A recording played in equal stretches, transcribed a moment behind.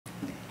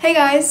Hey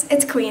guys,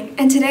 it's Queen,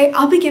 and today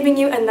I'll be giving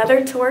you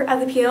another tour of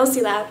the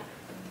PLC Lab.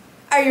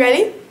 Are you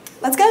ready?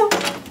 Let's go!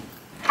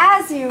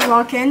 As you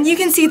walk in, you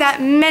can see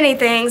that many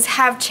things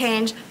have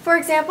changed. For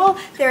example,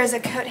 there is a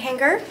coat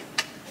hanger,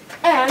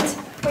 and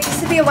what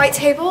used to be a white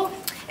table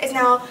is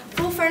now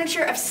full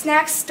furniture of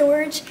snacks,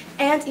 storage,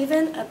 and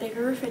even a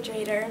bigger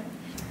refrigerator.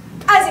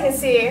 As you can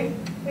see,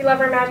 we love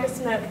our magic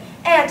smoke,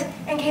 and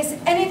in case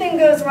anything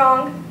goes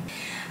wrong,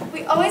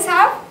 we always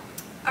have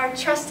our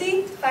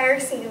trusty fire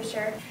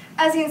extinguisher.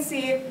 As you can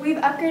see, we've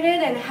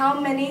upgraded in how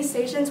many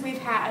stations we've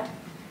had.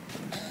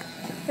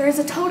 There's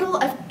a total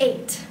of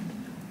 8.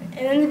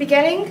 And in the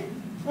beginning,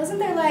 wasn't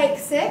there like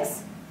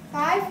 6,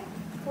 5,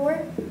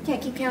 4?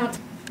 Can't keep count.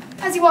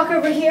 As you walk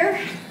over here,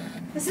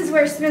 this is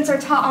where students are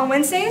taught on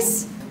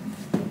Wednesdays.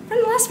 From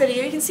the last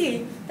video, you can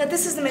see that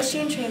this is the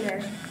machine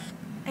trainer.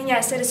 And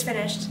yes, it is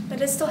finished,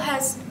 but it still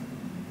has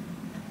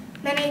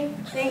many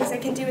things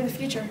it can do in the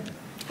future.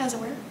 How does it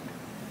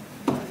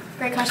work?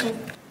 Great question.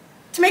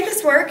 To make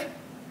this work,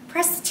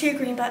 press the 2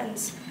 green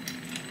buttons.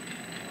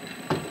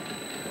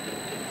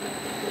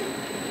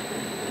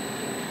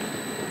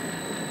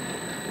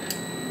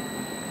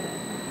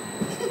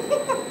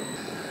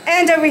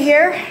 And over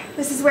here,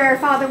 this is where our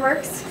father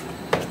works.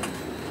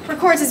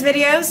 Records his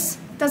videos,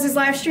 does his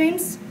live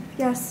streams.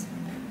 Yes,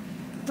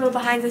 a little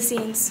behind the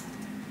scenes.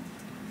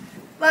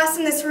 Last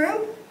in this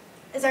room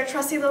is our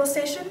trusty little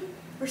station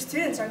where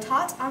students are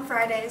taught on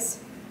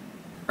Fridays.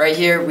 Right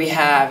here we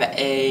have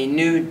a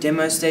new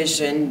demo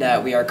station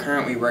that we are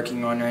currently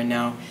working on right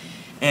now,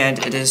 and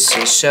it is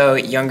to show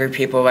younger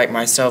people like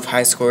myself,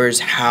 high schoolers,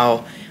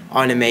 how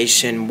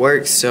automation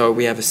works. So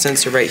we have a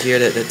sensor right here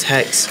that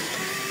detects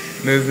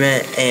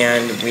movement,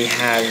 and we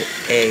have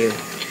 2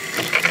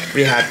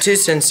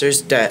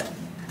 sensors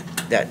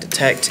that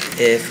detect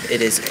if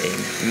it is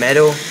a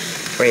metal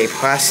or a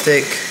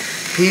plastic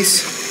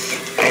piece,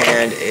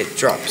 and it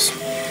drops.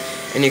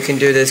 And you can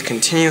do this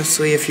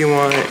continuously if you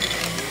want.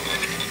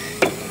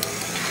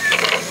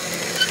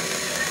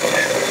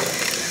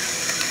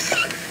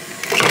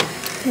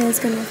 Okay, let's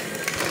go now.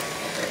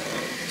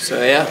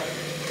 So yeah.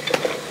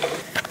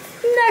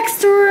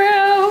 Next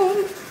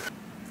room!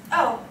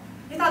 Oh,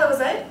 you thought that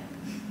was it?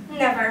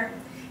 Never.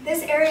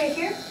 This area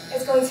here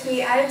is going to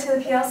be added to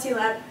the PLC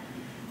lab,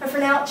 but for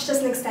now it's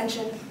just an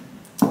extension.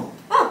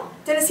 Oh,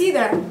 didn't see you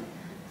there.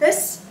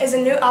 This is a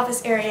new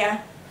office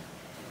area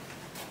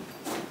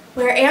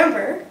where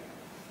Amber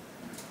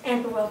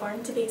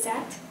Wilburn to be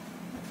exact,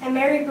 and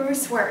Mary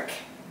Bruce work.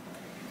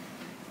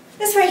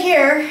 This right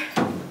here,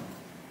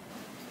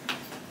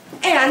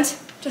 and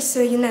just so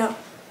you know,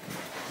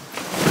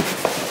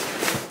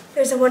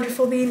 there's a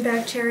wonderful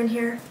beanbag chair in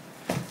here.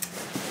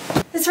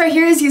 This right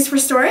here is used for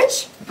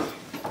storage.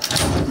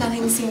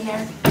 Nothing to see in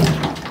there.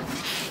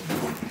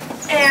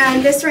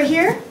 And this right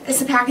here is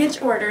the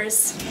package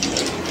orders.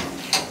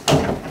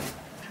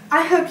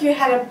 I hope you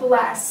had a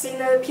blast seeing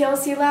the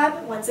PLC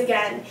lab once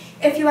again.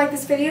 If you like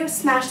this video,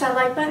 smash that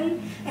like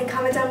button and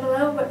comment down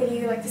below what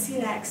video you'd like to see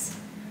next.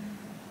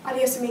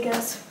 Adios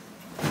amigos.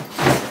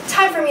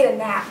 Time for me to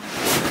nap.